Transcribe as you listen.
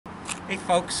Hey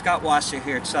folks, Scott Wasser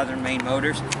here at Southern Maine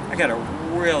Motors. I got a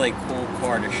really cool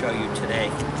car to show you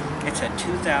today. It's a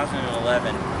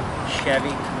 2011 Chevy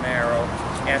Camaro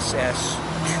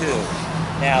SS2.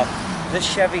 Now, this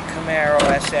Chevy Camaro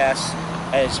SS,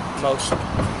 as most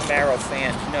Camaro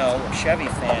fans know, or Chevy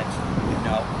fans would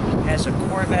know, has a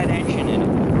Corvette engine in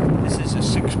it. This is a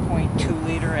 6.2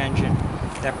 liter engine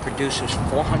that produces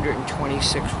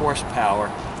 426 horsepower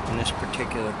in this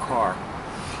particular car.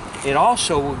 It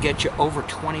also will get you over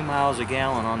 20 miles a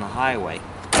gallon on the highway.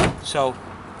 So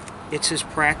it's as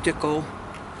practical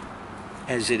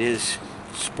as it is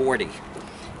sporty.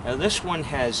 Now this one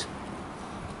has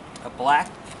a black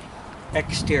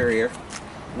exterior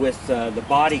with the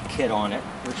body kit on it,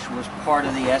 which was part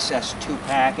of the SS2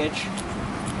 package.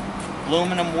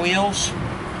 Aluminum wheels,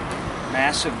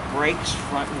 massive brakes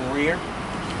front and rear.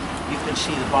 You can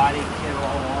see the body kit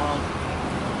all along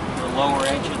the lower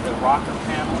edge of the rocker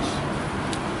panels,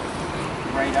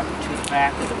 right up to the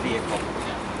back of the vehicle.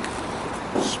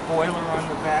 Spoiler on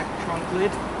the back trunk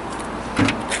lid.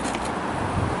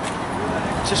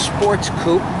 It's a sports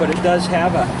coupe, but it does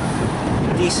have a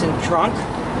decent trunk.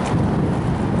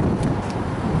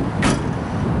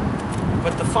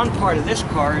 But the fun part of this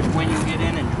car is when you get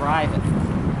in and drive it.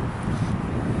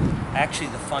 Actually,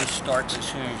 the fun starts as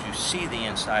soon as you see the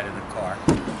inside of the car.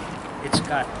 It's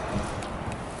got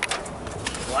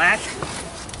black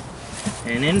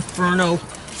and inferno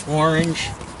orange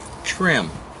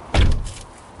trim.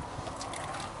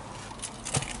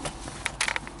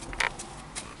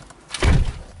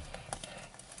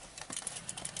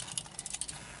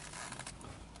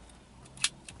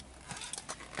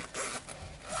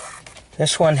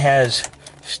 This one has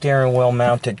steering wheel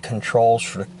mounted controls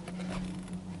for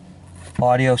the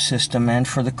audio system and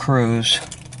for the cruise.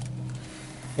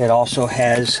 It also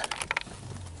has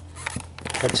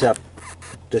heads-up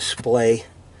display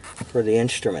for the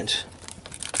instruments.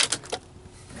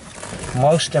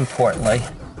 Most importantly,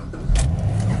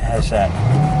 it has that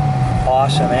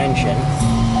awesome engine.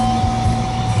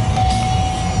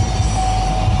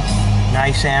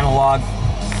 Nice analog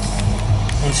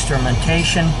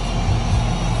instrumentation.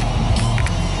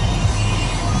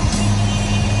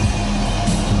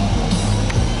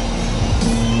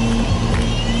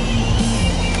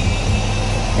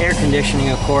 Air conditioning,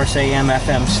 of course, AM,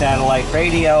 FM, satellite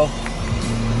radio,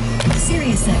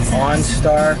 Sirius XM,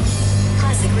 OnStar,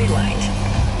 Classic Rewind,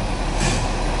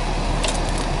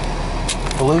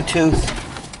 Bluetooth,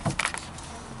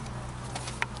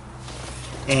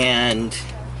 and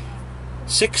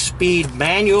 6-speed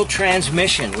manual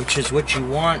transmission, which is what you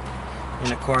want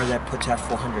in a car that puts out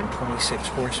 426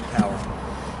 horsepower.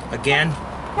 Again,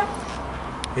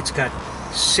 it's got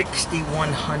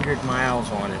 6,100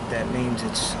 miles on it. That means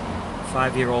it's a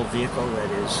 5-year-old vehicle that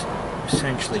is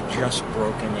essentially just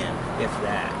broken in, if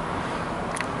that.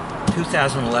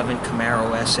 2011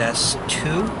 Camaro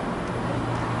SS2.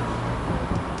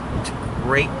 It's a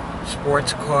great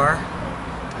sports car,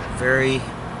 very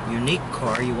unique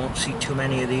car. You won't see too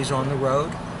many of these on the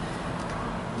road.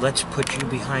 Let's put you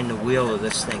behind the wheel of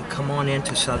this thing. Come on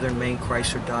into Southern Maine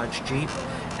Chrysler Dodge Jeep,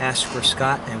 ask for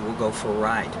Scott, and we'll go for a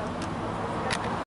ride.